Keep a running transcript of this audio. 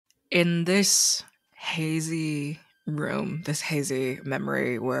In this hazy room, this hazy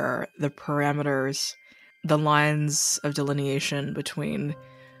memory where the parameters, the lines of delineation between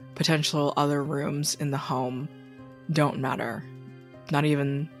potential other rooms in the home don't matter. Not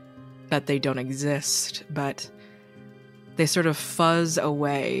even that they don't exist, but they sort of fuzz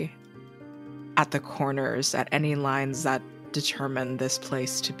away at the corners, at any lines that determine this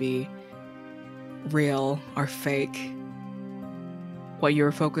place to be real or fake. What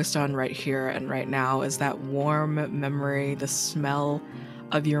you're focused on right here and right now is that warm memory, the smell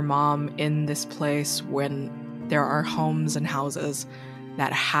of your mom in this place, when there are homes and houses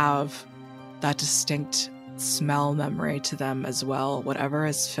that have that distinct smell memory to them as well. Whatever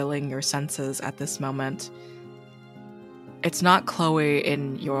is filling your senses at this moment. It's not Chloe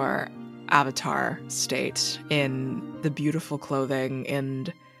in your avatar state, in the beautiful clothing,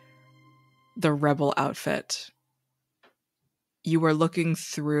 in the rebel outfit. You are looking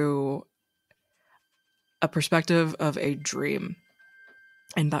through a perspective of a dream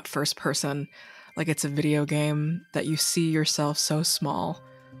in that first person, like it's a video game, that you see yourself so small.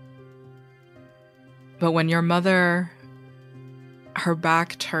 But when your mother, her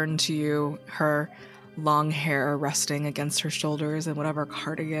back turned to you, her long hair resting against her shoulders and whatever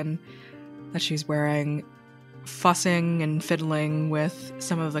cardigan that she's wearing, fussing and fiddling with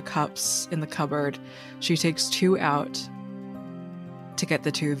some of the cups in the cupboard, she takes 2 out to get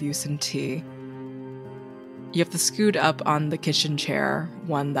the 2 of you some tea. You have to scoot up on the kitchen chair,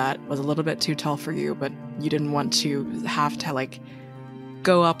 one that was a little bit too tall for you, but you didn't want to have to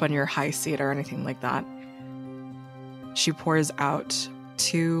go up on your high seat or anything like that. She pours out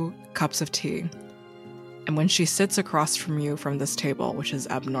 2 cups of tea. And when she sits across from you from this table, which is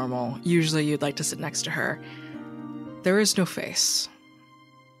abnormal, usually you'd like to sit next to her, there is no face.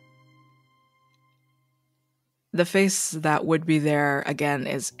 The face that would be there, again,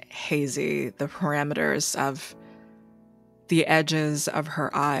 is hazy. The parameters of the edges of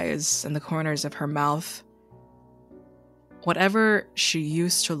her eyes and the corners of her mouth, whatever she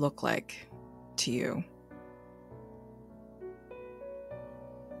used to look like to you.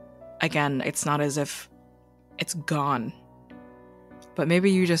 Again, it's not as if it's gone, but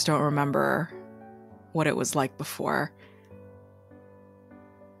maybe you just don't remember what it was like before.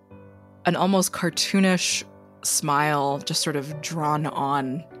 An almost cartoonish smile just sort of drawn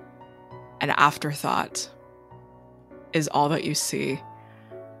on, an afterthought, is all that you see.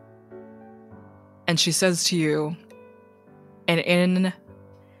 And she says to you, and in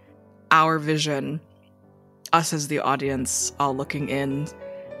our vision, us as the audience all looking in,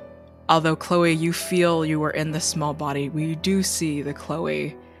 although Chloe, you feel you were in this small body, we do see the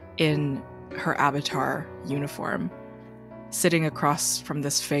Chloe in her avatar uniform, sitting across from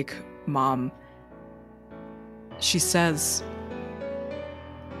this fake mom. She says,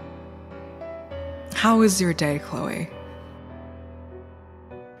 "How is your day, Chloe?"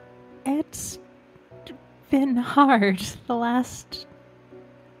 It's been hard.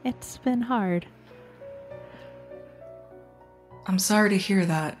 It's been hard. I'm sorry to hear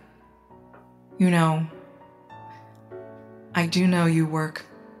that. You know, I do know you work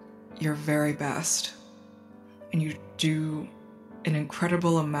your very best, and you do an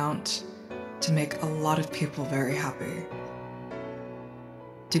incredible amount to make a lot of people very happy.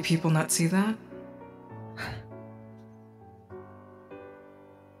 Do people not see that?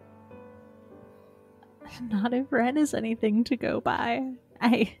 Not if rent is anything to go by.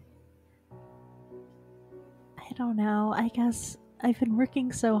 I don't know. I guess I've been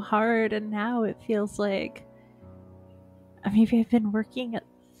working so hard, and now it feels like maybe I've been working at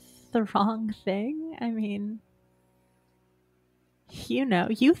the wrong thing. I mean, you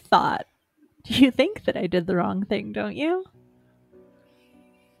think that I did the wrong thing, don't you?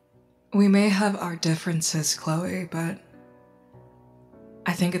 We may have our differences, Chloe, but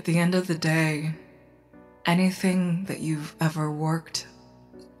I think at the end of the day, anything that you've ever worked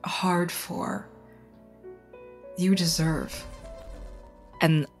hard for, you deserve.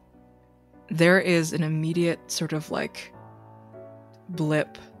 And there is an immediate sort of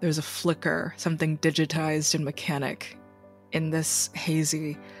blip. There's a flicker, something digitized and mechanic in this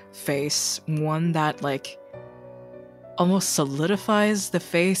hazy face, one that almost solidifies the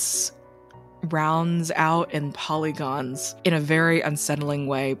face, rounds out in polygons in a very unsettling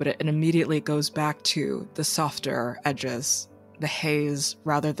way, but it immediately goes back to the softer edges, the haze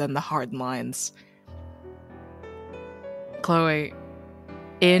rather than the hard lines. Chloe,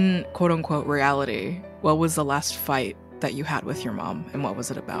 in quote-unquote reality, what was the last fight that you had with your mom, and what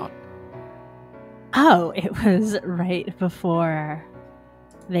was it about? Oh, it was right before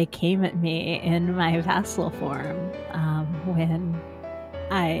they came at me in my vassal form, when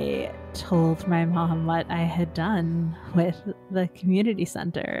I told my mom what I had done with the community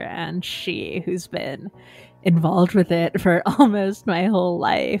center, and she, who's been involved with it for almost my whole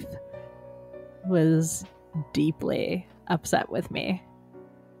life, was deeply upset with me.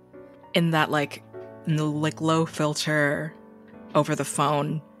 In that in the low filter over the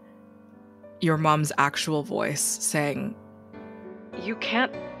phone, your mom's actual voice saying, "You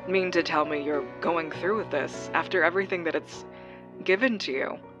can't mean to tell me you're going through with this after everything that it's given to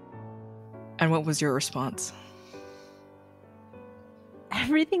you." And what was your response?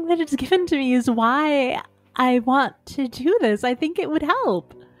 Everything that it's given to me is why I want to do this. I think it would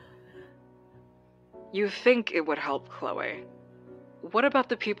help. You think it would help, Chloe. What about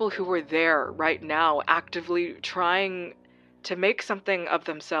the people who were there right now, actively trying to make something of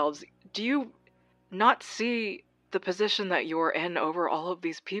themselves? Do you not see the position that you're in over all of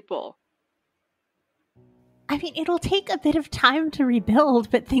these people? I mean, it'll take a bit of time to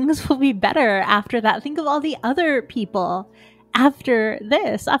rebuild, but things will be better after that. Think of all the other people after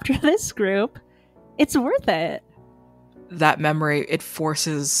this group. It's worth it. That memory, it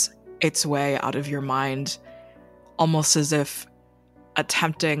forces its way out of your mind, almost as if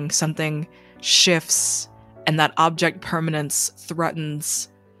attempting something shifts, and that object permanence threatens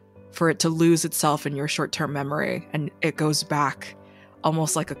for it to lose itself in your short-term memory, and it goes back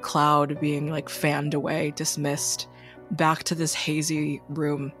almost like a cloud being fanned away, dismissed, back to this hazy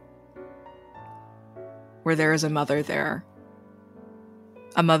room where there is a mother there.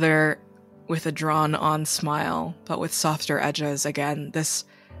 A mother with a drawn-on smile, but with softer edges. Again, this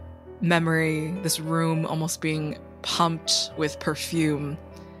memory, this room almost being pumped with perfume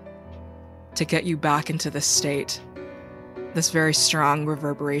to get you back into this state. This very strong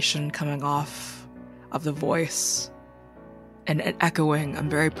reverberation coming off of the voice and echoing, "I'm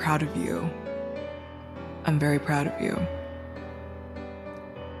very proud of you. I'm very proud of you."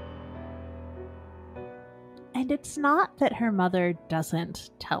 And it's not that her mother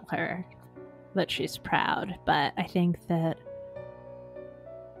doesn't tell her that she's proud, but I think that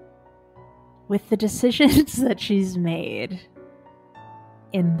with the decisions that she's made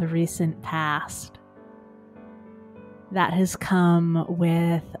in the recent past, that has come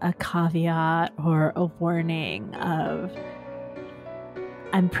with a caveat or a warning of,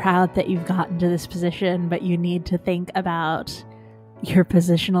 I'm proud that you've gotten to this position, but you need to think about your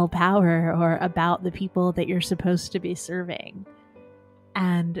positional power or about the people that you're supposed to be serving.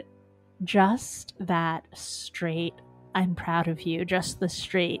 And just that straight, I'm proud of you, just the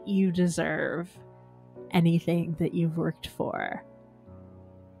straight, you deserve anything that you've worked for.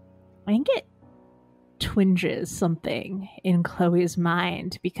 I think it twinges something in Chloe's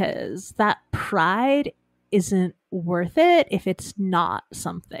mind, because that pride isn't worth it if it's not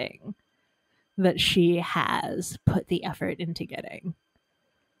something that she has put the effort into getting.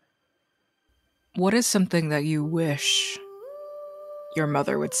 What is something that you wish your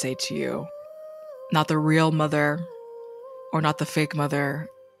mother would say to you? Not the real mother or not the fake mother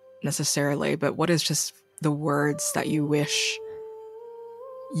necessarily, but what is just the words that you wish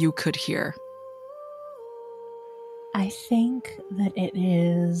you could hear? I think that it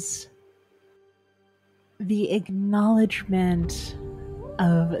is the acknowledgement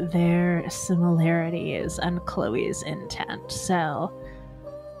of their similarities and Chloe's intent. So,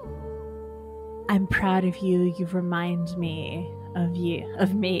 I'm proud of you. You remind me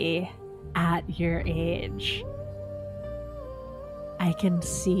of me at your age. I can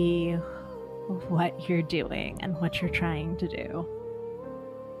see what you're doing and what you're trying to do.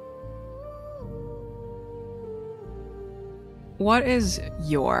 What is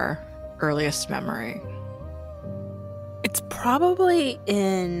your earliest memory? It's probably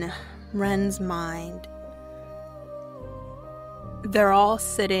in Ren's mind. They're all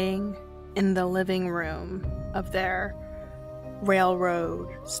sitting in the living room of their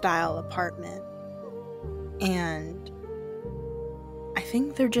railroad-style apartment, and I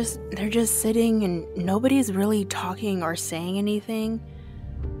think they're just sitting, and nobody's really talking or saying anything,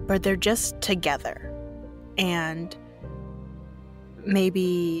 but they're just together. And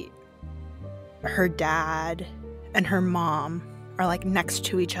maybe her dad and her mom are next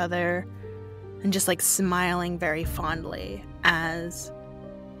to each other and just smiling very fondly as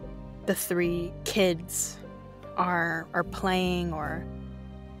the three kids are playing or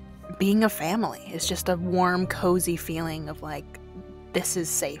being a family. It's just a warm, cozy feeling of this is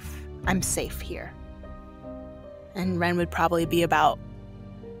safe. I'm safe here. And Ren would probably be about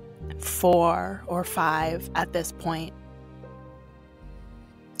 4 or 5 at this point.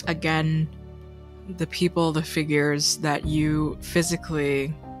 Again, the people, the figures that you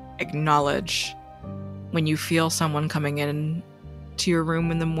physically acknowledge when you feel someone coming in to your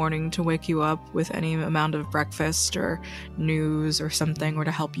room in the morning to wake you up with any amount of breakfast or news or something, or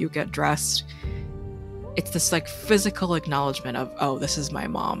to help you get dressed. It's this like physical acknowledgement of, oh, this is my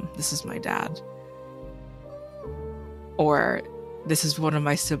mom, this is my dad. Or this is one of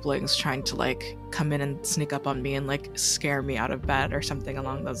my siblings trying to like come in and sneak up on me and like scare me out of bed or something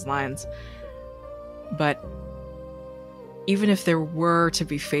along those lines. But even if there were to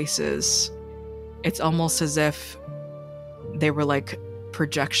be faces, it's almost as if they were like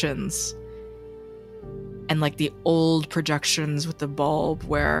projections, and like the old projections with the bulb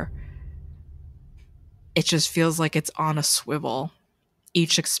where it just feels like it's on a swivel.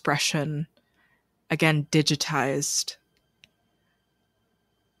 Each expression, again, digitized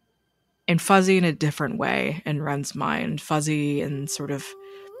and fuzzy in a different way in Ren's mind. Fuzzy and sort of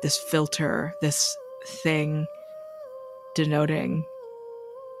this filter, this thing denoting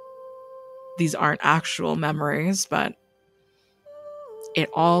these aren't actual memories, but it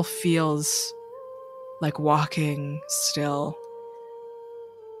all feels like walking still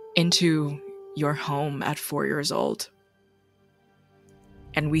into your home at 4 years old.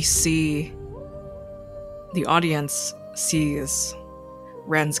 And we see, the audience sees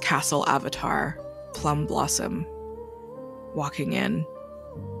Ren's castle avatar, Plum Blossom, walking in.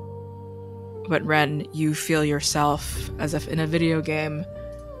 But Ren, you feel yourself as if in a video game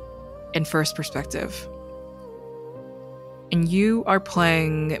in first perspective. And you are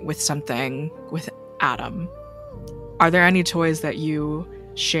playing with something with Adam. Are there any toys that you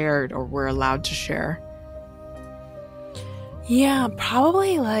shared or were allowed to share? Yeah,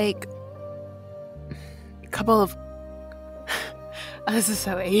 probably like a couple of this is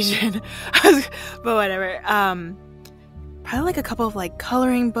so Asian. But whatever. Probably like a couple of like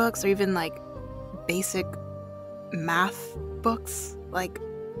coloring books, or even like basic math books, like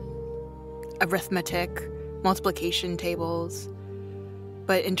arithmetic, multiplication tables.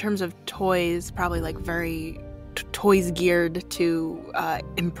 But in terms of toys, probably like very toys geared to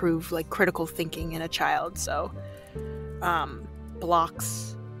improve like critical thinking in a child. So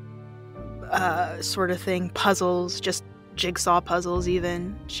blocks, sort of thing, puzzles, just jigsaw puzzles,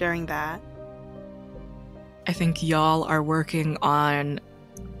 even sharing that. I think y'all are working on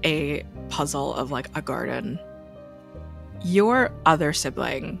a puzzle of like a garden. Your other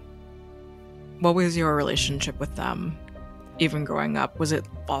sibling, what was your relationship with them, even growing up? Was it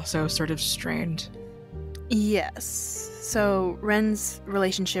also sort of strained? Yes. So Ren's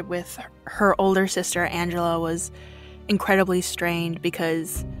relationship with her older sister, Angela, was incredibly strained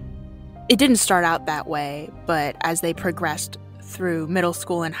because it didn't start out that way, but as they progressed through middle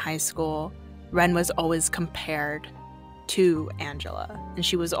school and high school, Ren was always compared to Angela, and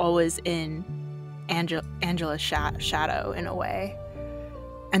she was always in Angela's shadow in a way.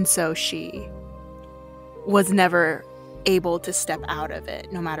 And so she was never able to step out of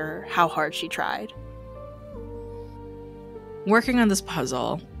it, no matter how hard she tried. Working on this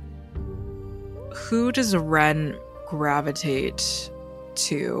puzzle, who does Ren gravitate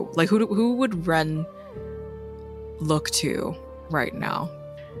to? Like, who would Ren look to right now?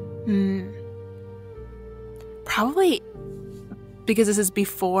 Probably because this is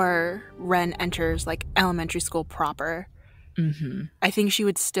before Ren enters like elementary school proper. Mm-hmm. I think she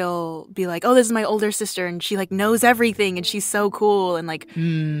would still be like, oh, this is my older sister, and she like knows everything, and she's so cool, and like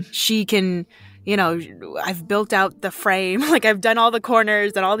she can, you know, I've built out the frame, like I've done all the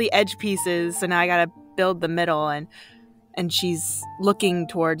corners and all the edge pieces, so now I gotta build the middle, and she's looking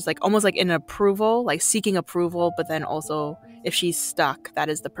towards like almost like an approval, like seeking approval, but then also if she's stuck, that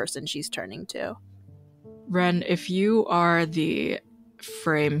is the person she's turning to. Ren, if you are the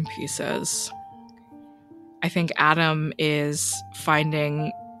frame pieces, I think Adam is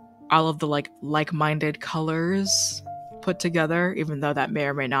finding all of the like-minded colors put together, even though that may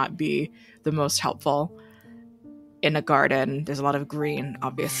or may not be the most helpful. In a garden, there's a lot of green,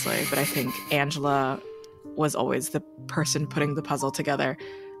 obviously, but I think Angela was always the person putting the puzzle together.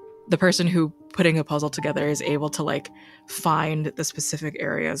 The person who putting a puzzle together is able to like find the specific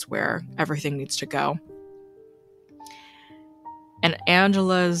areas where everything needs to go. And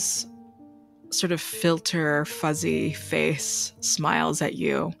Angela's sort of filter, fuzzy face smiles at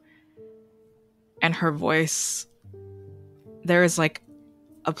you. And her voice, there is like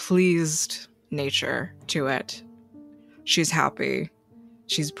a pleased nature to it. She's happy.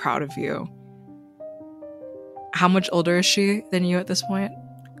 She's proud of you. How much older is she than you at this point?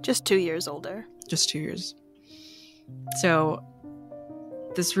 Just 2 years older. Just 2 years. So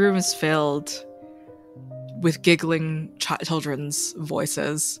this room is filled with giggling children's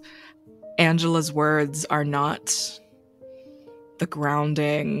voices. Angela's words are not the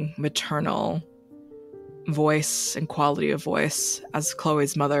grounding, maternal voice and quality of voice as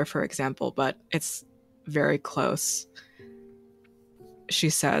Chloe's mother, for example, but it's very close. She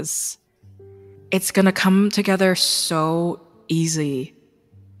says, "It's gonna come together so easy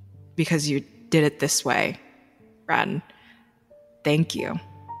because you did it this way, Ren. Thank you."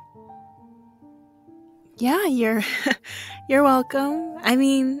 Yeah, you're welcome. I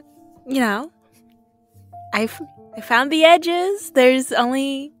mean, I found the edges. There's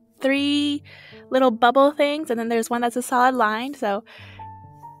only 3 little bubble things, and then there's one that's a solid line, so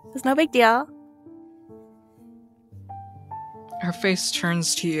it's no big deal. Her face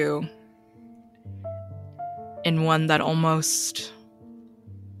turns to you in one that almost,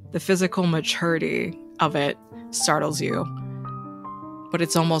 the physical maturity of it startles you. But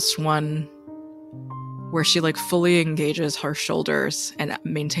it's almost one where she fully engages her shoulders and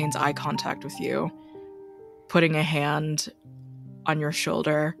maintains eye contact with you, putting a hand on your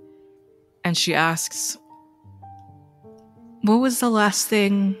shoulder. And she asks, "What was the last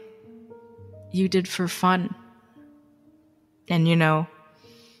thing you did for fun? And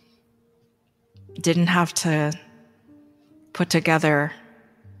didn't have to put together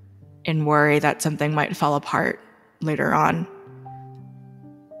and worry that something might fall apart later on.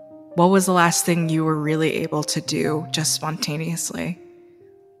 What was the last thing you were really able to do just spontaneously?"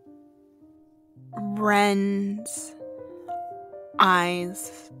 Ren's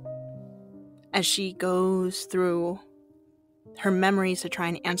eyes, as she goes through her memories to try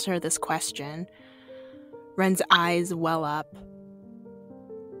and answer this question, Ren's eyes well up.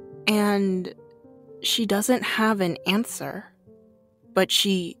 And she doesn't have an answer, but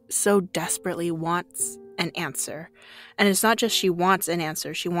she so desperately wants an answer. And it's not just she wants an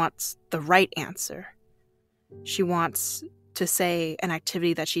answer, she wants the right answer. She wants to say an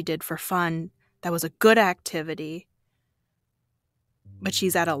activity that she did for fun that was a good activity, but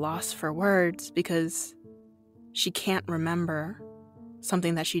she's at a loss for words because she can't remember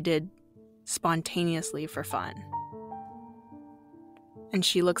something that she did spontaneously for fun. And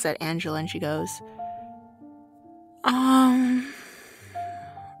she looks at Angela and she goes,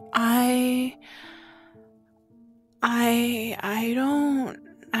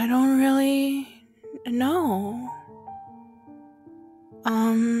 I don't really know.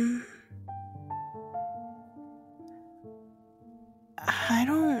 I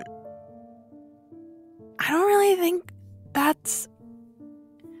don't really think that's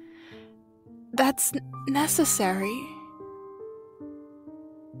necessary.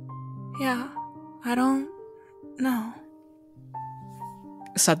 Yeah, I don't know.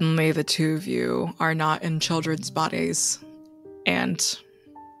 Suddenly, the two of you are not in children's bodies, and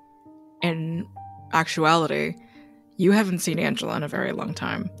in actuality, you haven't seen Angela in a very long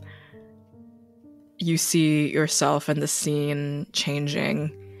time. You see yourself in the scene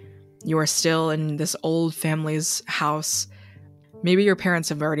changing. You are still in this old family's house. Maybe your parents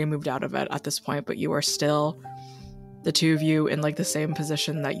have already moved out of it at this point, but you are still, the two of you, in the same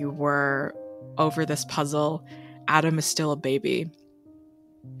position that you were over this puzzle. Adam is still a baby,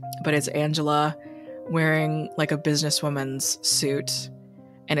 but it's Angela wearing a businesswoman's suit,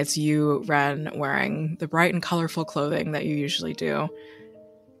 and it's you, Ren, wearing the bright and colorful clothing that you usually do.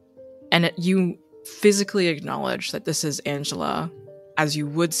 And you physically acknowledge that this is Angela as you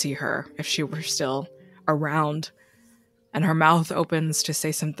would see her if she were still around. And her mouth opens to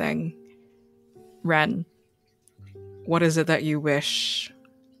say something. Ren, what is it that you wish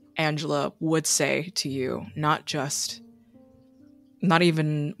Angela would say to you? Not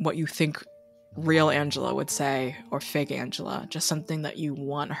even what you think real Angela would say or fake Angela, just something that you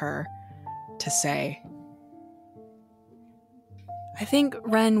want her to say. I think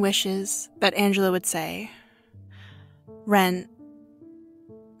Ren wishes that Angela would say, "Ren,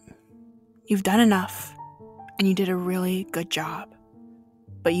 you've done enough, and you did a really good job,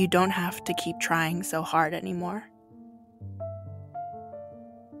 but you don't have to keep trying so hard anymore."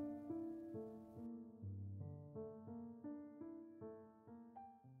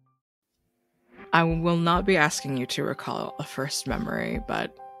 I will not be asking you to recall a first memory,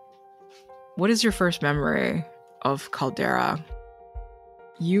 but what is your first memory of Caldera?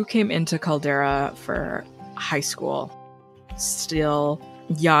 You came into Caldera for high school, still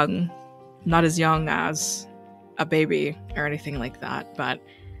young, not as young as a baby or anything like that, but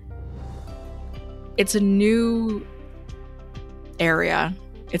it's a new area.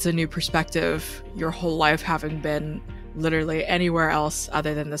 It's a new perspective. Your whole life having been literally anywhere else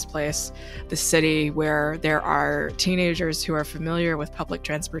other than this place, the city where there are teenagers who are familiar with public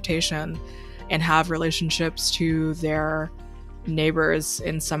transportation and have relationships to their neighbors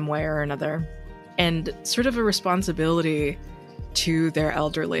in some way or another, and sort of a responsibility to their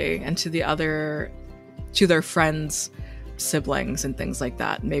elderly and to the other to their friends, siblings, and things like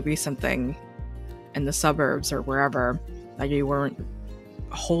that. Maybe something in the suburbs or wherever that you weren't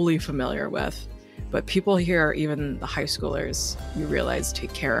wholly familiar with. But people here, even the high schoolers, you realize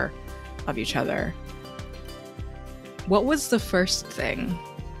take care of each other. What was the first thing,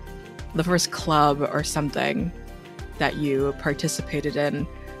 the first club or something that you participated in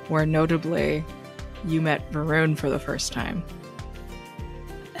where notably you met Varun for the first time?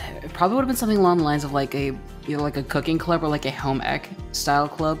 It probably would have been something along the lines of like either like a cooking club or like a home ec style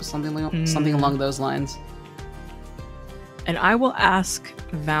club, something along those lines. And I will ask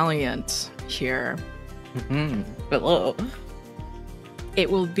Valiant here. Hello. It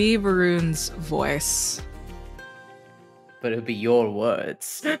will be Varun's voice. But it'll be your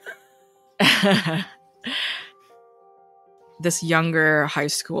words. This younger high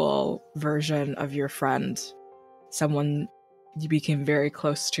school version of your friend, someone you became very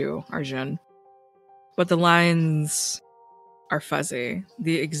close to, Arjun. But the lines are fuzzy.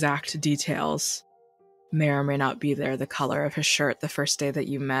 The exact details may or may not be there. The color of his shirt the first day that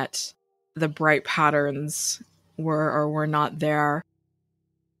you met. The bright patterns were or were not there.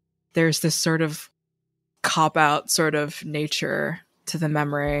 There's this sort of cop-out sort of nature to the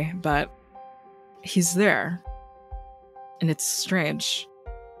memory, but he's there. And it's strange.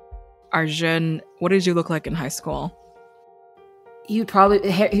 Arjun, what did you look like in high school? He would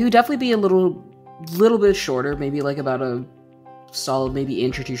definitely be a little bit shorter, maybe like about a solid maybe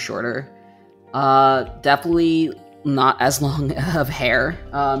inch or two shorter. Definitely not as long of hair.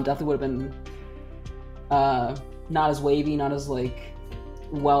 Definitely would have been not as wavy, not as like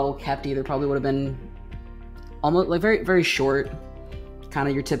well kept either. Probably would have been almost like very, very short, kind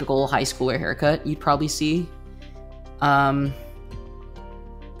of your typical high schooler haircut you'd probably see. And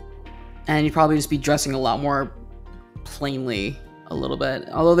you'd probably just be dressing a lot more plainly a little bit.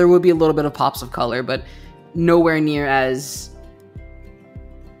 Although there would be a little bit of pops of color, but nowhere near as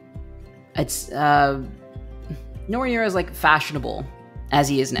like fashionable as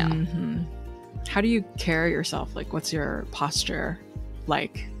he is now. Mm-hmm. How do you carry yourself? Like, what's your posture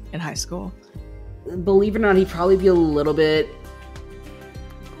like in high school? Believe it or not, he'd probably be a little bit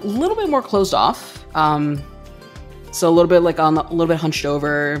more closed off. So a little bit hunched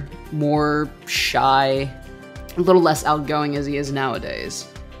over, more shy, a little less outgoing as he is nowadays.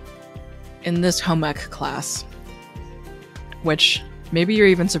 In this home ec class, which maybe you're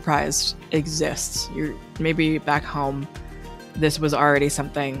even surprised exists. You're maybe back home, this was already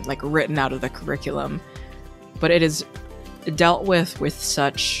something like written out of the curriculum, but it is dealt with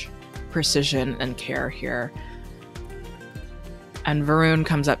such precision and care here. And Varun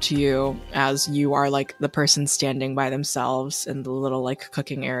comes up to you as you are like the person standing by themselves in the little like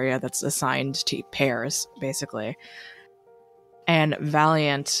cooking area that's assigned to pairs, basically. And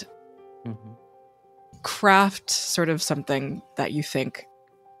Valiant craft sort of something that you think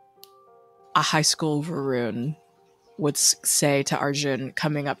a high school Varun would say to Arjun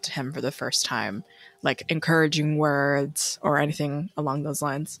coming up to him for the first time, like encouraging words or anything along those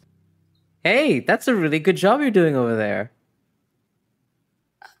lines. Hey, that's a really good job you're doing over there.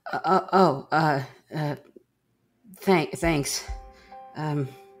 Thanks. Kind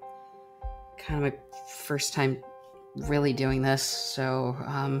of my first time really doing this, so,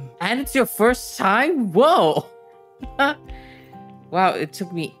 And it's your first time? Whoa! Wow, it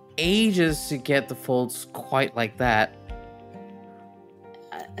took me ages to get the folds quite like that.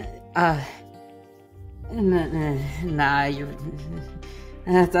 Nah,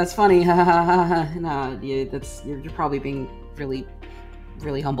 that's funny. Nah, yeah, you're probably being really,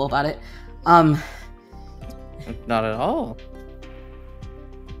 really humble about it. Not at all.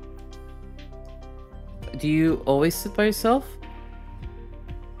 Do you always sit by yourself?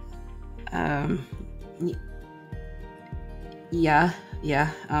 Yeah.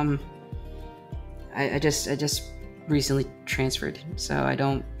 I just recently transferred, so I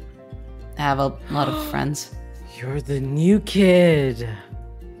don't have a lot of friends. You're the new kid.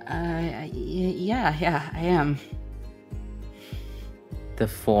 Yeah, I am. The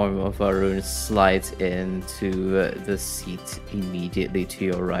form of Varun slides into the seat immediately to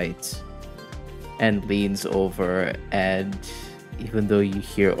your right and leans over, and even though you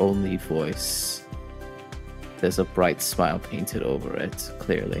hear only voice, there's a bright smile painted over it,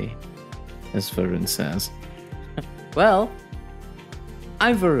 clearly, as Varun says. Well,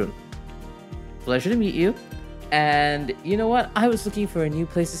 I'm Varun. Pleasure to meet you. And you know what? I was looking for a new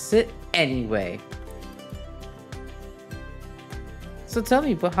place to sit anyway. So tell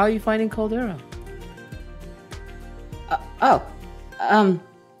me, but how are you finding Caldera?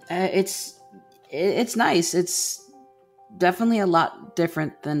 It's nice. It's definitely a lot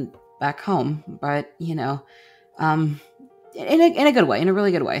different than back home, but in a good way, in a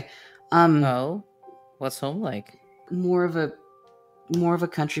really good way. Oh, what's home like? More of a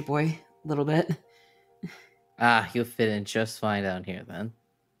country boy, a little bit. Ah, you'll fit in just fine down here then.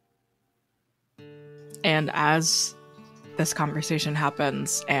 And as this conversation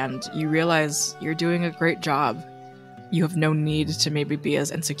happens and you realize you're doing a great job, you have no need to maybe be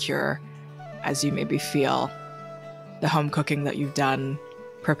as insecure as you maybe feel. The home cooking that you've done,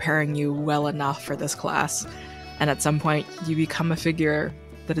 preparing you well enough for this class. And at some point, you become a figure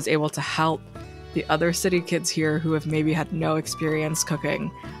that is able to help the other city kids here who have maybe had no experience cooking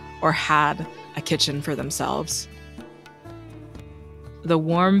or had a kitchen for themselves. The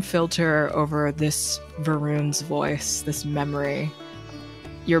warm filter over this Varun's voice, this memory,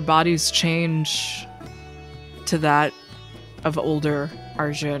 your bodies change to that of older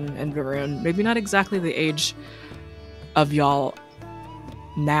Arjun and Varun. Maybe not exactly the age of y'all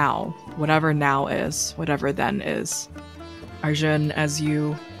now, whatever now is, whatever then is. Arjun, as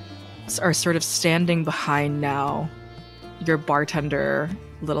you are sort of standing behind now your bartender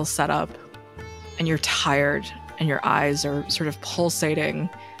little setup, and you're tired and your eyes are sort of pulsating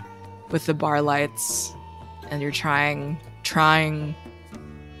with the bar lights, and you're trying to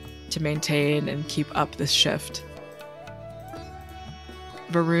maintain and keep up this shift.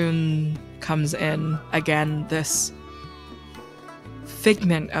 Varun comes in again, this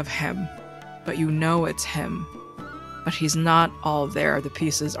figment of him, but you know it's him. But he's not all there. The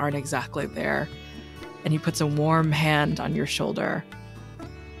pieces aren't exactly there. And he puts a warm hand on your shoulder.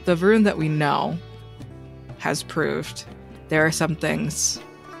 The Varun that we know has proved there are some things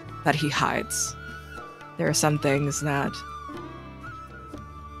that he hides. There are some things that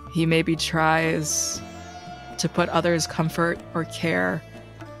he maybe tries to put others' comfort or care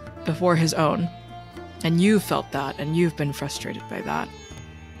before his own. And you've felt that, and you've been frustrated by that.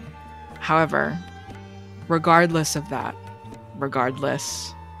 However, regardless of that,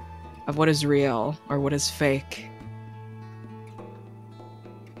 regardless of what is real or what is fake,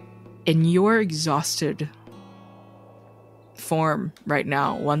 in your exhausted form right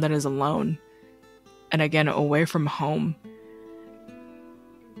now, one that is alone, and again, away from home,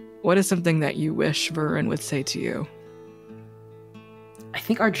 what is something that you wish Varun would say to you? I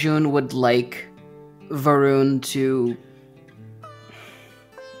think Arjun would like Varun to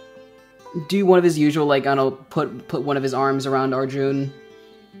do one of his usual, like, I don't know, put one of his arms around Arjun,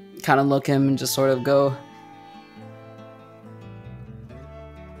 kind of look him and just sort of go,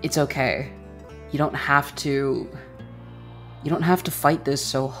 it's okay. You don't have to fight this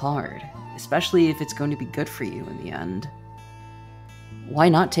so hard, especially if it's going to be good for you in the end. Why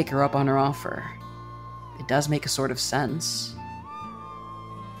not take her up on her offer? It does make a sort of sense.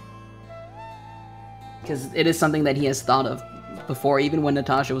 Because it is something that he has thought of before, even when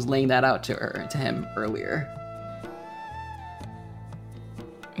Natasha was laying that out to him earlier.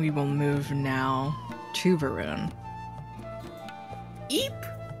 We will move now to Varun. Eep!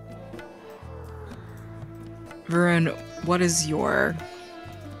 Varun, what is your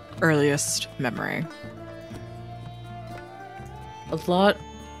earliest memory? A lot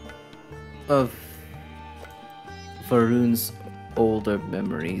of Varun's older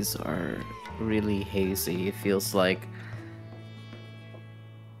memories are really hazy. It feels like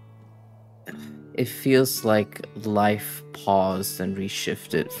life paused and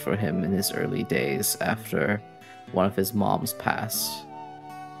reshifted for him in his early days after one of his moms passed.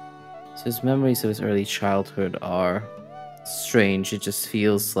 So his memories of his early childhood are strange. It just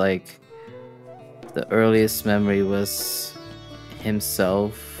feels like the earliest memory was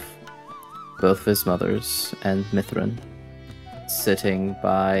himself, both of his mothers, and Mithrin, sitting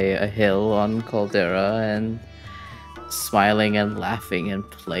by a hill on Caldera and smiling and laughing and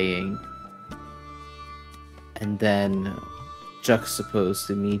playing. And then juxtaposed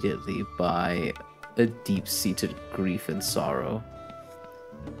immediately by a deep-seated grief and sorrow.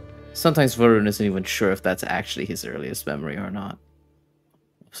 Sometimes Varun isn't even sure if that's actually his earliest memory or not.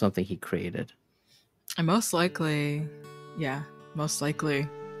 Something he created. And most likely,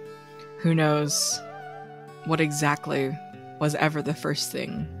 who knows what exactly was ever the first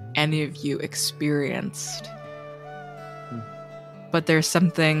thing any of you experienced. But there's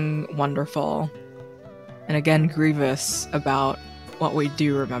something wonderful and again grievous about what we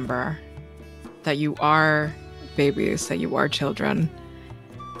do remember. That you are babies, that you are children.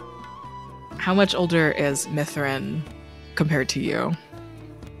 How much older is Mithrin compared to you?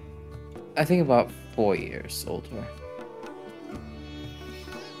 I think about 4 years older.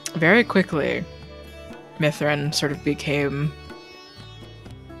 Very quickly, Mithrin sort of became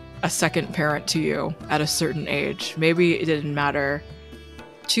a second parent to you at a certain age. Maybe it didn't matter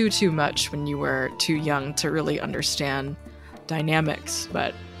too much when you were too young to really understand dynamics,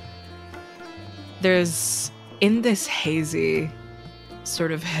 but there's, in this hazy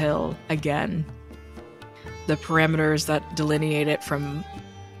sort of hill again, the parameters that delineate it from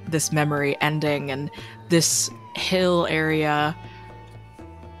this memory ending, and this hill area,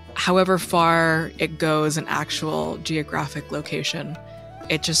 however far it goes in actual geographic location,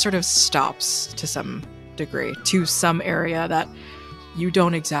 it just sort of stops to some degree, to some area that you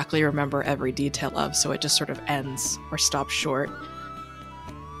don't exactly remember every detail of, so it just sort of ends or stops short.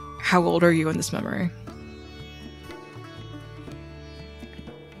 How old are you in this memory?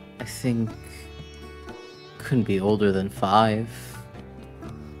 I think couldn't be older than 5.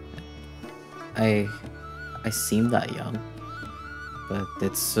 I seem that young, but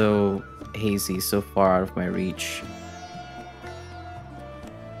it's so hazy, so far out of my reach.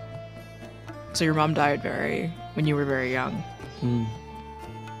 So your mom died when you were very young.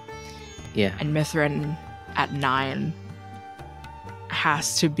 Yeah. And Mithrin at 9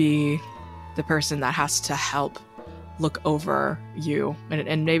 has to be the person that has to help look over you,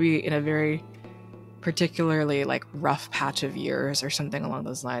 and maybe in a very particularly like rough patch of years or something along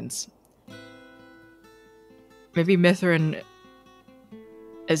those lines. Maybe Mithrin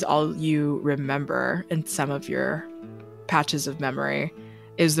is all you remember in some of your patches of memory,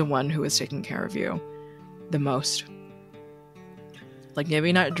 is the one who is taking care of you the most. Like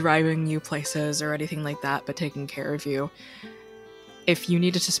maybe not driving you places or anything like that, but taking care of you if you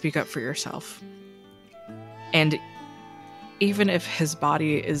needed to speak up for yourself. And even if his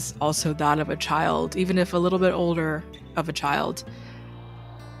body is also that of a child, even if a little bit older of a child,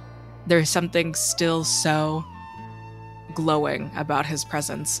 there's something still so glowing about his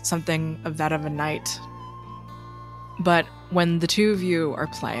presence, something of that of a knight. But when the two of you are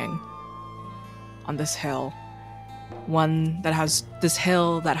playing on this hill, this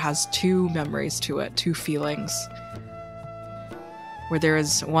hill that has two memories to it, two feelings, where there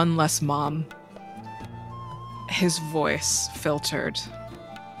is one less mom, his voice filtered,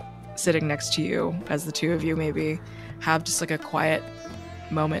 sitting next to you as the two of you maybe have just like a quiet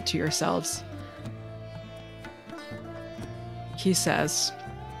moment to yourselves. He says,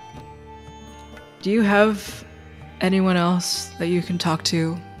 "Do you have anyone else that you can talk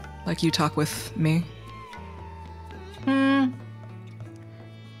to like you talk with me?"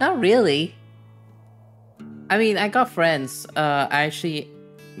 Not really. I mean, I got friends. I actually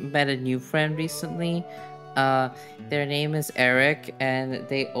met a new friend recently. Their name is Eric, and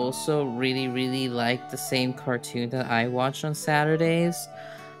they also really, really like the same cartoon that I watch on Saturdays.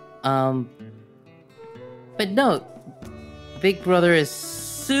 But no, Big Brother is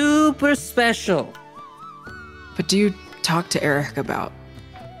super special. But do you talk to Eric about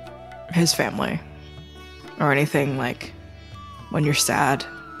his family? Or anything like when you're sad?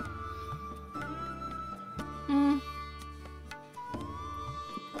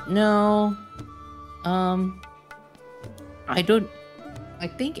 No. I don't. I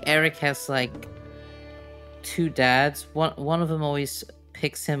think Eric has like 2 dads. One of them always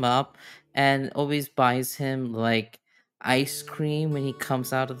picks him up and always buys him like ice cream when he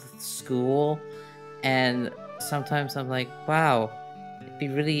comes out of school. And sometimes I'm like, wow, it'd be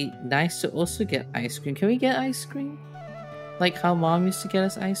really nice to also get ice cream. Can we get ice cream? Like how Mom used to get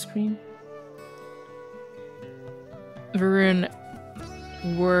us ice cream? Varun,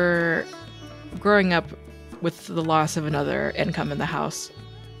 we're growing up with the loss of another income in the house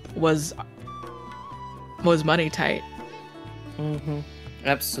was money tight.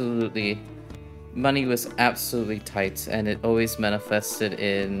 Absolutely. Money was absolutely tight, and it always manifested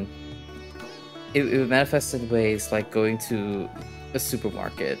in it manifested in ways like going to a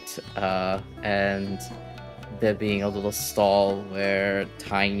supermarket and there being a little stall where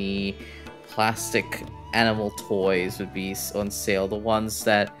tiny plastic animal toys would be on sale. The ones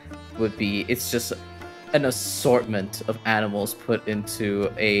that would be, it's just an assortment of animals put into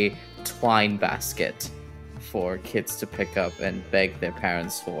a twine basket for kids to pick up and beg their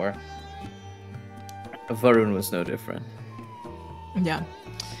parents for. Varun was no different. Yeah.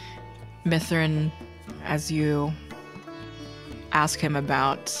 Mithrin, as you ask him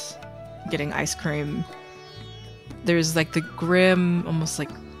about getting ice cream, there's like the grim, almost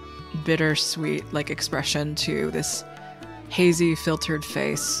like bittersweet like expression to this hazy filtered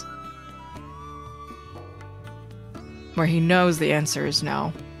face where he knows the answer is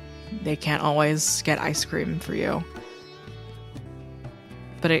no. They can't always get ice cream for you.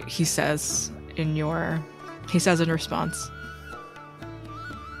 But he says in response,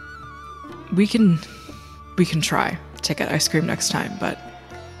 we can try to get ice cream next time, but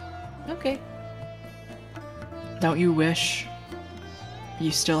Okay. don't you wish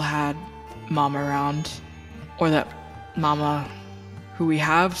you still had Mama around, or that Mama, who we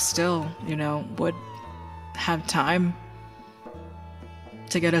have still, would have time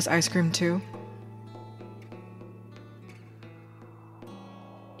to get us ice cream too.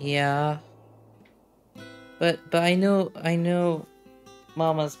 Yeah. But I know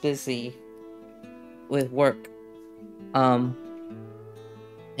Mama's busy with work. And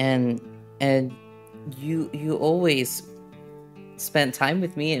you always spend time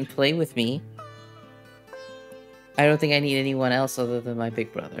with me and play with me. I don't think I need anyone else other than my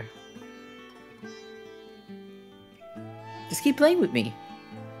big brother. Just keep playing with me.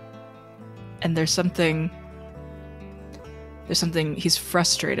 And there's something he's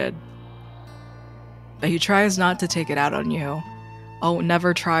frustrated, but he tries not to take it out on you.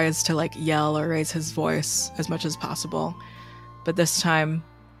 Never tries to yell or raise his voice as much as possible. But this time,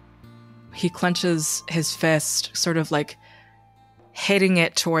 he clenches his fist, sort of hitting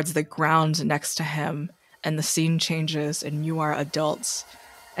it towards the ground next to him, and the scene changes, and you are adults,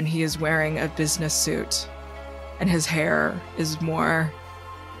 and he is wearing a business suit, and his hair is more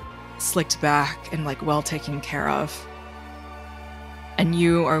slicked back and well taken care of. And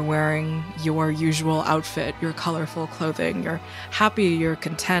you are wearing your usual outfit, your colorful clothing, you're happy, you're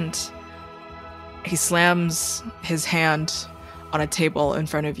content. He slams his hand on a table in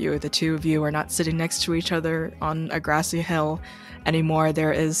front of you. The two of you are not sitting next to each other on a grassy hill anymore.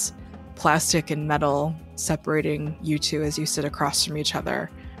 There is plastic and metal separating you two as you sit across from each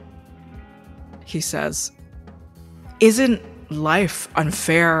other. He says, "Isn't life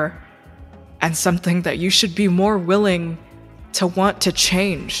unfair and something that you should be more willing to want to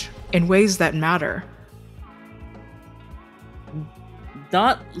change in ways that matter?"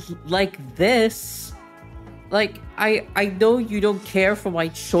 Not like this. I know you don't care for my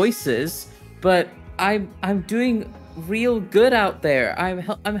choices, but I'm doing real good out there.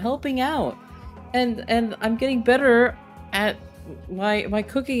 I'm helping out, and I'm getting better at my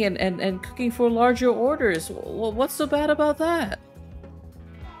cooking and cooking for larger orders. What's so bad about that?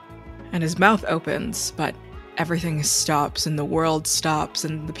 And his mouth opens, but everything stops, and the world stops,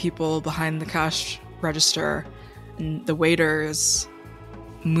 and the people behind the cash register and the waiters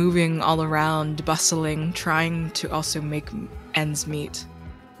moving all around, bustling, trying to also make ends meet.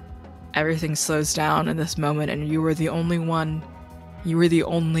 Everything slows down in this moment, and you were the only one. You were the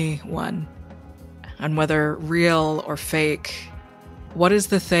only one. And whether real or fake, what is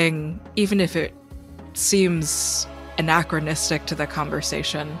the thing, even if it seems anachronistic to the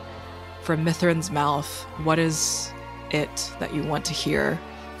conversation, from Mithrin's mouth, what is it that you want to hear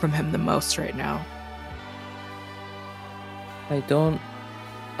from him the most right now? I don't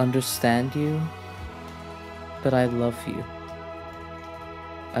understand you, but I love you.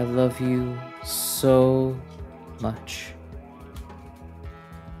 I love you so much.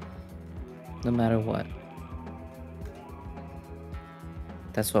 No matter what.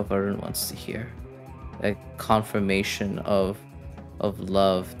 That's what Varun wants to hear. A confirmation of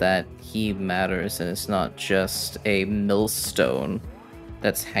love, that he matters and it's not just a millstone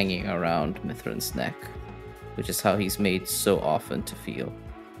that's hanging around Mithrin's neck, which is how he's made so often to feel.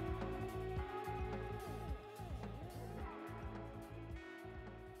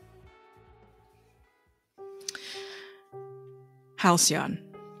 Halcyon,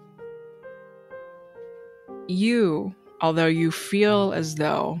 you, although you feel as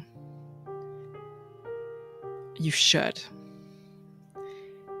though you should,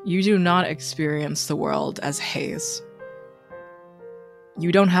 you do not experience the world as haze.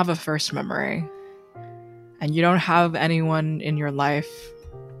 You don't have a first memory, and you don't have anyone in your life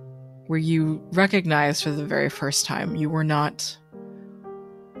where you recognize for the very first time you were not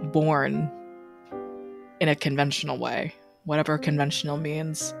born in a conventional way, whatever conventional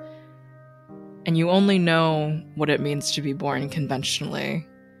means. And you only know what it means to be born conventionally,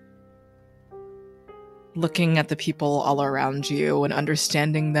 looking at the people all around you and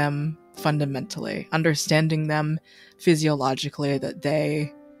understanding them fundamentally, understanding them physiologically, that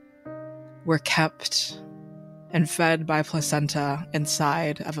they were kept and fed by placenta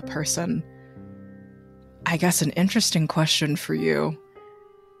inside of a person. I guess an interesting question for you.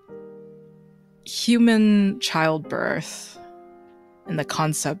 Human childbirth and the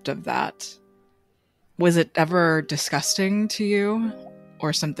concept of that, was it ever disgusting to you,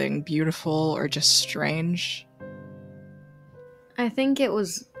 or something beautiful, or just strange? I think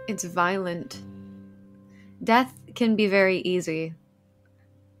it's violent. Death can be very easy,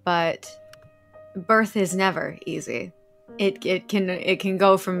 but birth is never easy. It can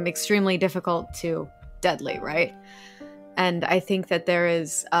go from extremely difficult to deadly, right? And I think that there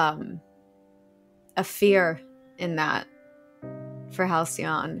is a fear in that for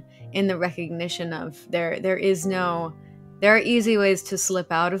Halcyon, in the recognition of there are easy ways to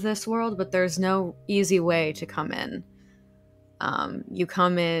slip out of this world, but there's no easy way to come in. You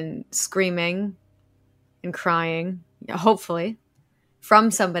come in screaming and crying, hopefully,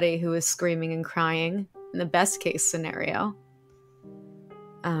 from somebody who is screaming and crying in the best case scenario.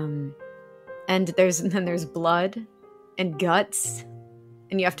 And then there's blood and guts,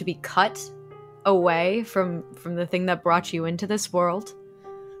 and you have to be cut away from the thing that brought you into this world.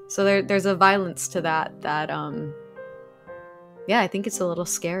 So there's a violence to that I think it's a little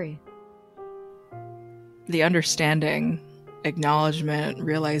scary. The understanding, acknowledgement,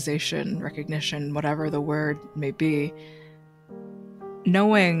 realization, recognition, whatever the word may be,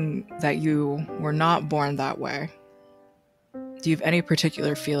 knowing that you were not born that way. Do you have any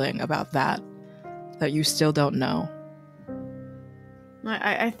particular feeling about that you still don't know?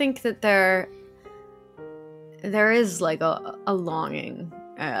 I think that there is like a longing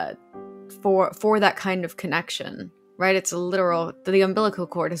for that kind of connection, right? It's a literal, the umbilical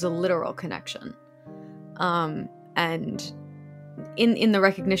cord is a literal connection. And in the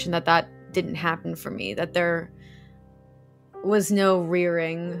recognition that didn't happen for me, that there was no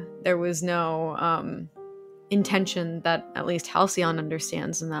rearing, there was no intention that at least Halcyon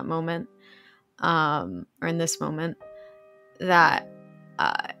understands in that moment, or in this moment, that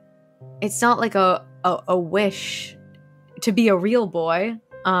it's not like a wish to be a real boy,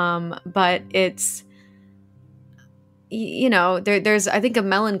 but it's, there's I think a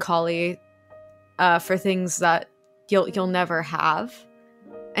melancholy for things that you'll never have.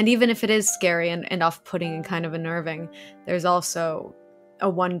 And even if it is scary and off-putting and kind of unnerving, there's also a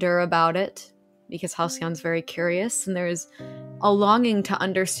wonder about it, because Halcyon's very curious, and there's a longing to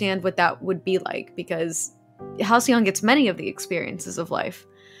understand what that would be like, because Halcyon gets many of the experiences of life,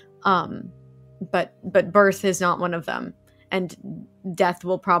 but birth is not one of them, and death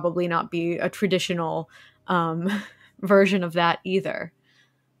will probably not be a traditional version of that either.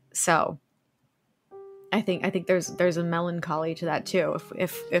 So I think there's a melancholy to that too,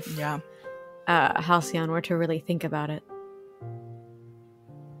 if Halcyon were to really think about it.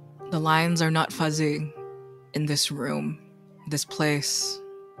 The lines are not fuzzy in this room, this place.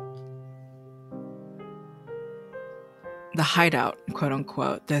 The hideout, quote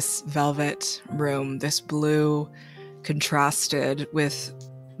unquote, this velvet room, this blue contrasted with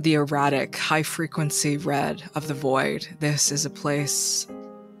the erratic, high-frequency red of the void. This is a place,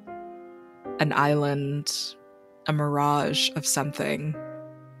 an island, a mirage of something,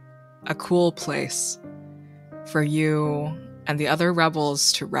 a cool place for you and the other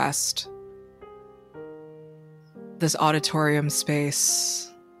rebels to rest. This auditorium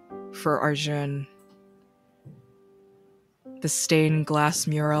space for Arjun, the stained glass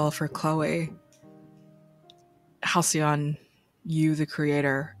mural for Chloe. Halcyon, you the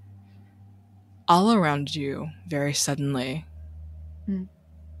creator, all around you very suddenly.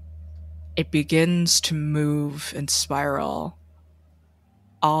 It begins to move and spiral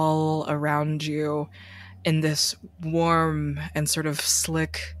all around you in this warm and sort of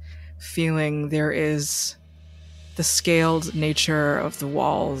slick feeling. There is the scaled nature of the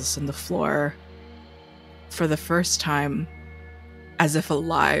walls and the floor. For the first time, as if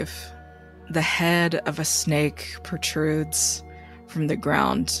alive, the head of a snake protrudes from the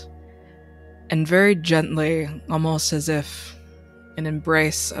ground, and very gently, almost as if an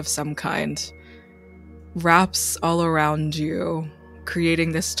embrace of some kind, wraps all around you,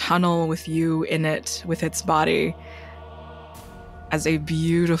 creating this tunnel with you in it, with its body, as a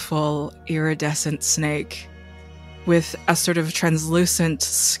beautiful iridescent snake with a sort of translucent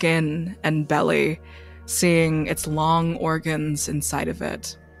skin and belly, seeing its long organs inside of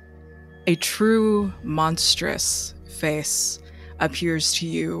it. A true monstrous face appears to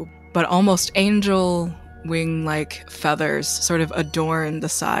you, but almost angel wing-like feathers sort of adorn the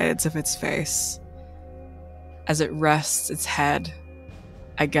sides of its face as it rests its head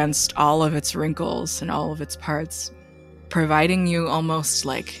against all of its wrinkles and all of its parts, providing you almost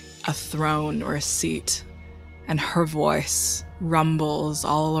like a throne or a seat. And her voice rumbles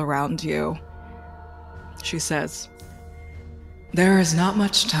all around you. She says, "There is not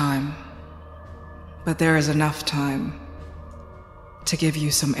much time, but there is enough time to give you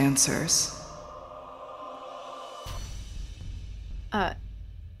some answers."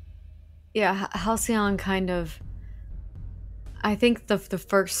 Halcyon kind of, I think the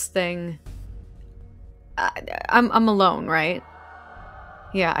first thing, I'm alone, right?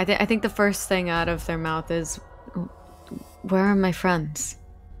 Yeah, I think the first thing out of their mouth is, "Where are my friends?"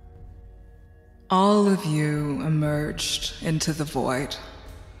 All of you emerged into the void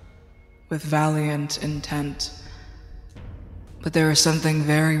with valiant intent. But there is something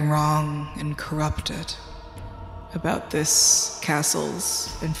very wrong and corrupted about this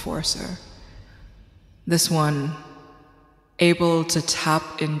castle's enforcer. This one, able to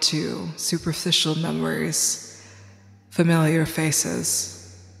tap into superficial memories, familiar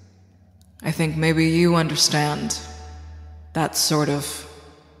faces. I think maybe you understand that sort of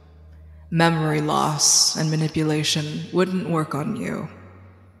memory loss and manipulation wouldn't work on you.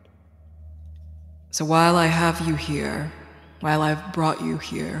 So while I have you here, while I've brought you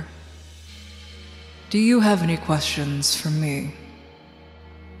here, do you have any questions for me?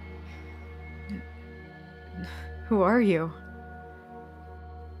 Who are you?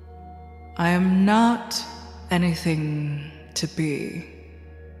 I am not anything to be.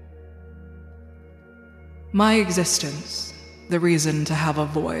 My existence, the reason to have a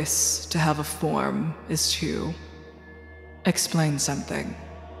voice, to have a form, is to explain something,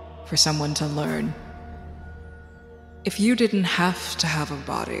 for someone to learn. If you didn't have to have a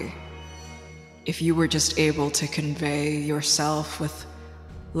body, if you were just able to convey yourself with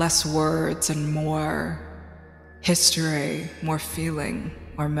less words and more history, more feeling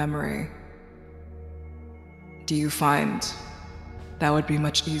or memory, do you find that would be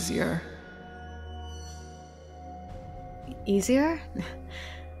much easier? Easier?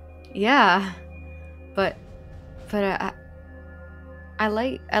 Yeah. But I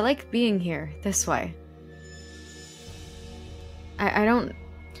like being here this way. I don't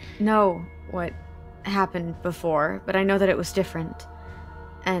know what happened before, but I know that it was different.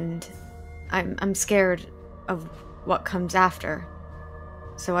 And I'm scared of what comes after.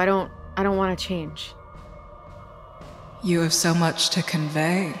 So I don't want to change. You have so much to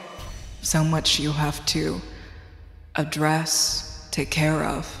convey, so much you have to address, take care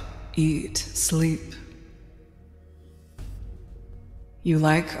of, eat, sleep. You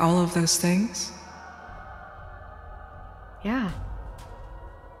like all of those things? Yeah.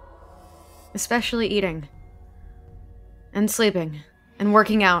 Especially eating. And sleeping. And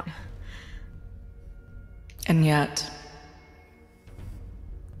working out. And yet,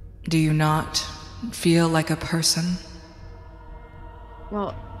 do you not feel like a person?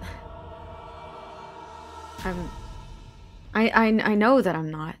 Well, I know that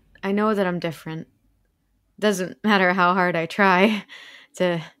I'm not. I know that I'm different. Doesn't matter how hard I try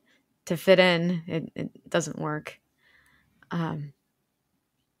to fit in. It doesn't work.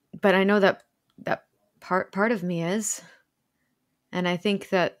 But I know that part of me is, and I think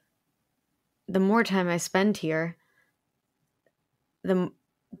that the more time I spend here, the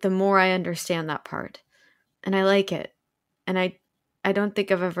more I understand that part, and I like it. And I don't think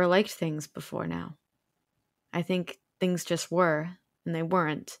I've ever liked things before now. I think things just were, and they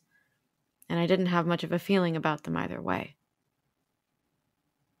weren't, and I didn't have much of a feeling about them either way.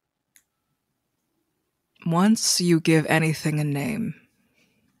 Once you give anything a name,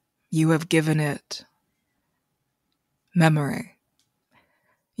 you have given it memory.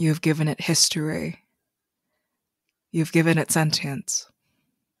 You have given it history. You've given it sentience.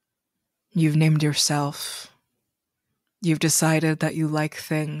 You've named yourself. You've decided that you like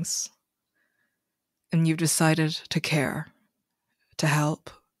things. And you've decided to care, to help.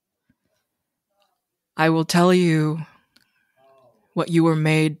 I will tell you what you were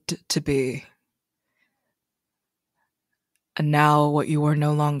made to be, and now what you are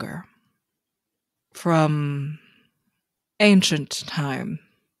no longer. From ancient time,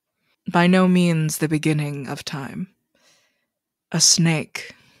 by no means the beginning of time, a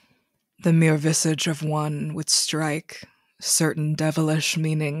snake, the mere visage of one, would strike certain devilish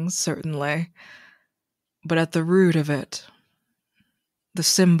meanings, certainly, but at the root of it, the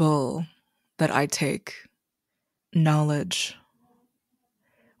symbol that I take, knowledge,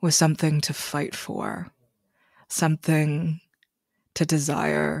 was something to fight for, something to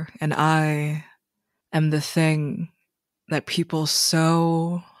desire, and I am the thing that people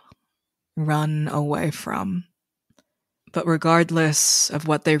so run away from. But regardless of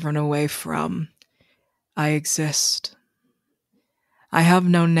what they run away from, I exist. I have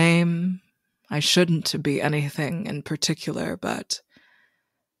no name. I shouldn't be anything in particular, but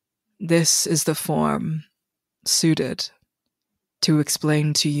this is the form suited to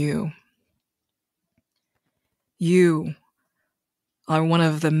explain to you. You are one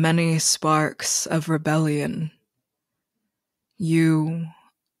of the many sparks of rebellion. You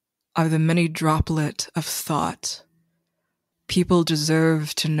are the many droplet of thought. People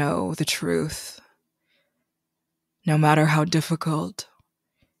deserve to know the truth, no matter how difficult,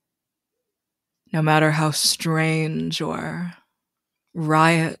 no matter how strange or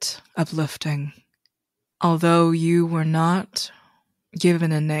riot uplifting. Although you were not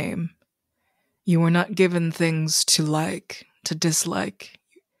given a name, you were not given things to like, to dislike,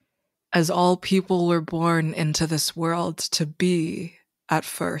 as all people were born into this world to be at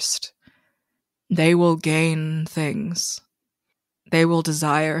first. They will gain things. They will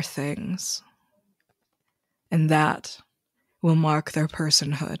desire things. And that will mark their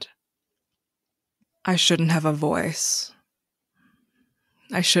personhood. I shouldn't have a voice.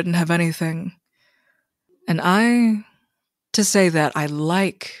 I shouldn't have anything. And to say that I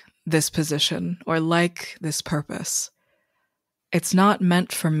like this position or like this purpose, it's not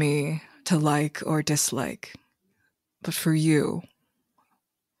meant for me to like or dislike, but for you.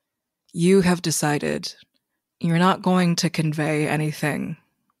 You have decided you're not going to convey anything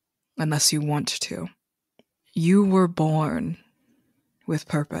unless you want to. You were born with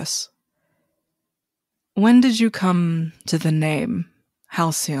purpose. When did you come to the name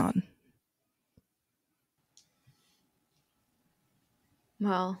Halcyon?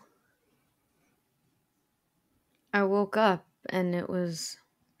 Well, I woke up and it was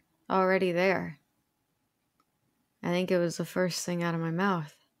already there. I think it was the first thing out of my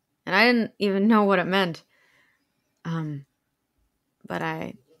mouth. And I didn't even know what it meant. But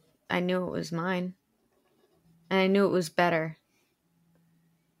I knew it was mine. And I knew it was better.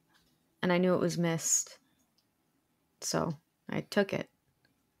 And I knew it was missed. So I took it.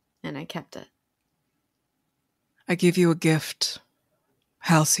 And I kept it. I give you a gift,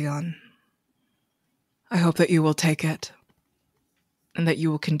 Halcyon. I hope that you will take it. And that you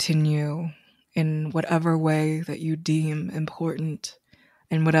will continue in whatever way that you deem important.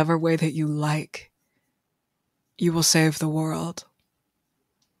 In whatever way that you like. You will save the world.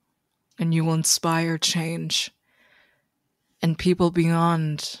 And you will inspire change. And people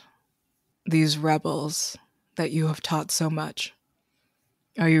beyond these rebels that you have taught so much.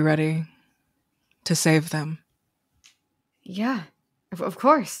 Are you ready to save them? Yeah, of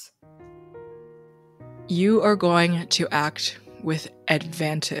course. You are going to act with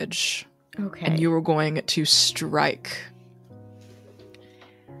advantage. Okay. And you are going to strike.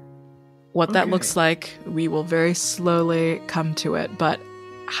 What that looks like, we will very slowly come to it, but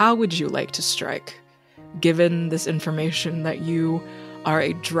how would you like to strike? Given this information that you are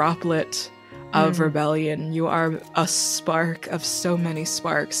a droplet of rebellion, you are a spark of so many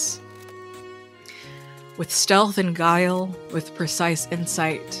sparks. With stealth and guile, with precise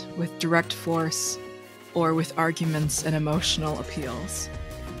insight, with direct force, or with arguments and emotional appeals?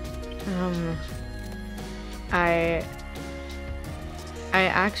 I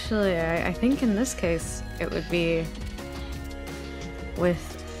think in this case it would be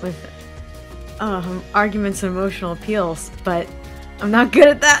with arguments and emotional appeals, but I'm not good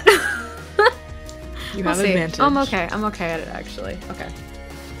at that. You have We'll see. advantage. I'm okay at it, actually. Okay.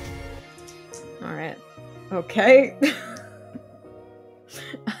 All right. Okay.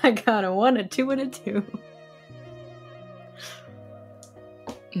 I got a 1, a 2, and a 2.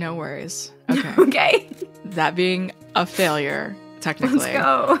 No worries. Okay. Okay. That being a failure, technically. Let's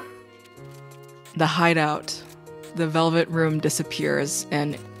go. The hideout, the velvet room disappears,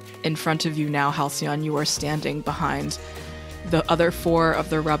 and in front of you now, Halcyon, you are standing behind the other 4 of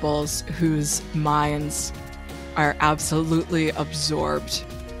the rebels whose minds are absolutely absorbed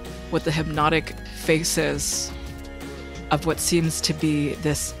with the hypnotic faces of what seems to be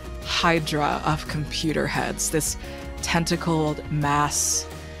this hydra of computer heads, this tentacled mass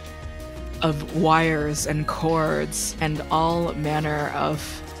of wires and cords and all manner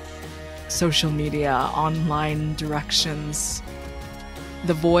of social media, online directions.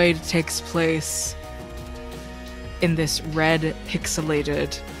 The void takes place in this red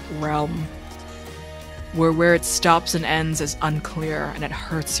pixelated realm where it stops and ends is unclear and it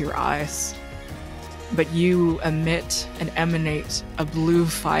hurts your eyes. But you emit and emanate a blue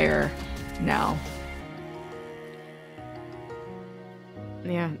fire now.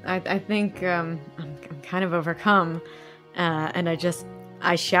 Yeah, I think I'm kind of overcome, and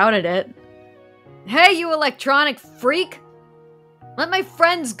I shouted it. Hey, you electronic freak! Let my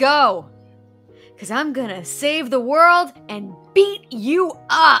friends go! 'Cause I'm gonna save the world and beat you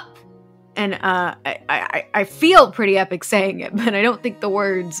up! And I feel pretty epic saying it, but I don't think the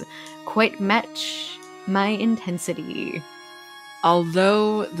words quite match my intensity.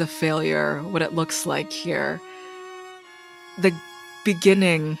 Although the failure, what it looks like here, the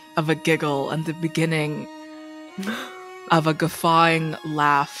beginning of a giggle and the beginning of a guffawing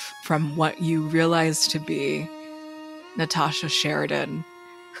laugh from what you realize to be Natasha Sheridan,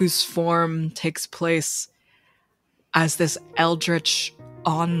 whose form takes place as this eldritch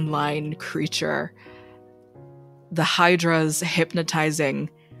online creature. The Hydra's hypnotizing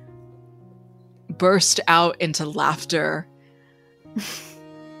burst out into laughter.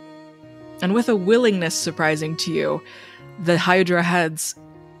 And with a willingness surprising to you, The Hydra heads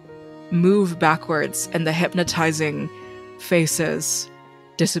move backwards and the hypnotizing faces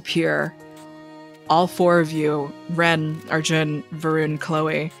disappear. All four of you, Ren, Arjun, Varun,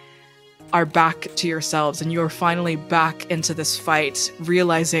 Chloe, are back to yourselves, and you are finally back into this fight,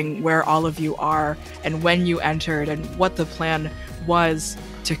 realizing where all of you are and when you entered and what the plan was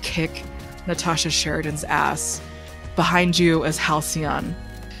to kick Natasha Sheridan's ass. Behind you is Halcyon,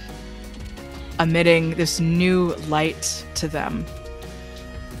 emitting this new light to them.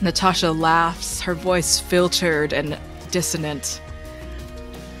 Natasha laughs, her voice filtered and dissonant.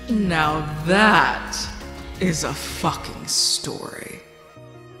 Now that is a fucking story.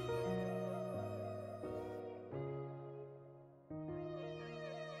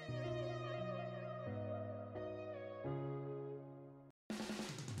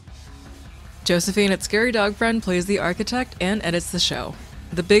 Josephine at Scary Dog Friend plays the architect and edits the show.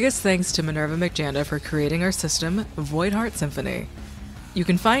 The biggest thanks to Minerva McJanda for creating our system, Void Heart Symphony. You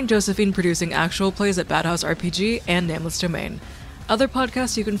can find Josephine producing actual plays at Bad House RPG and Nameless Domain. Other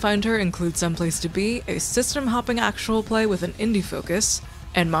podcasts you can find her include Someplace to Be, a system-hopping actual play with an indie focus,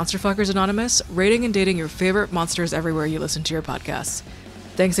 and Monster Fuckers Anonymous, rating and dating your favorite monsters everywhere you listen to your podcasts.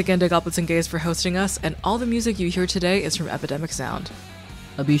 Thanks again to Goblets and Gays for hosting us, and all the music you hear today is from Epidemic Sound.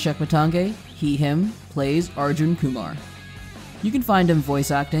 Abhishek Matange, he, him, plays Arjun Kumar. You can find him voice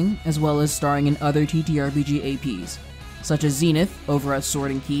acting, as well as starring in other TTRPG APs, such as Zenith over at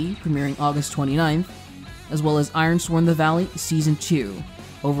Sword and Key, premiering August 29th, as well as Ironsworn the Valley Season 2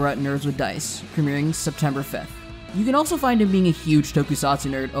 over at Nerds with Dice, premiering September 5th. You can also find him being a huge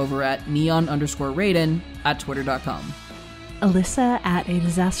tokusatsu nerd over at neon_Raiden at twitter.com. Alyssa at A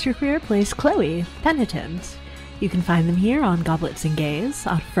Disaster Career plays Chloe, Penitent. You can find them here on Goblets and Gays,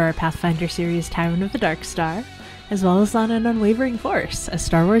 for our Pathfinder series Tyrant of the Dark Star, as well as on An Unwavering Force, a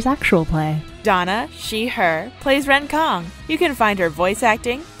Star Wars actual play. Donna, she, her, plays Ren Kong. You can find her voice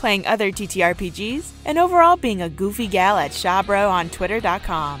acting, playing other TTRPGs, and overall being a goofy gal at Shabro on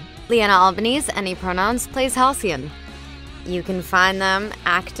twitter.com. Leanna Albanese, any pronouns, plays Halcyon. You can find them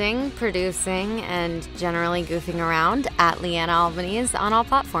acting, producing, and generally goofing around at Leanna Albanese on all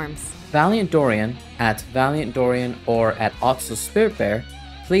platforms. Valiant Dorian at Valiant Dorian or at Otso Spirit Bear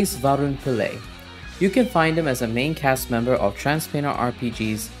plays Varun Pillai. You can find him as a main cast member of Transplanar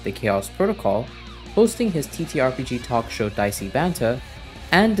RPG's The Chaos Protocol, hosting his TTRPG talk show Dicey Banter,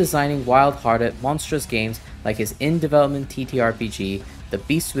 and designing wild-hearted, monstrous games like his in-development TTRPG The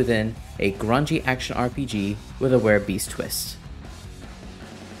Beast Within, a grungy action RPG with a werebeast twist.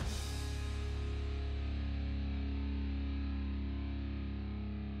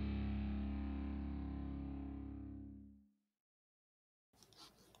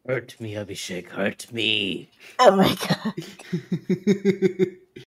 Hurt me, Abhishek, hurt me. Oh my god.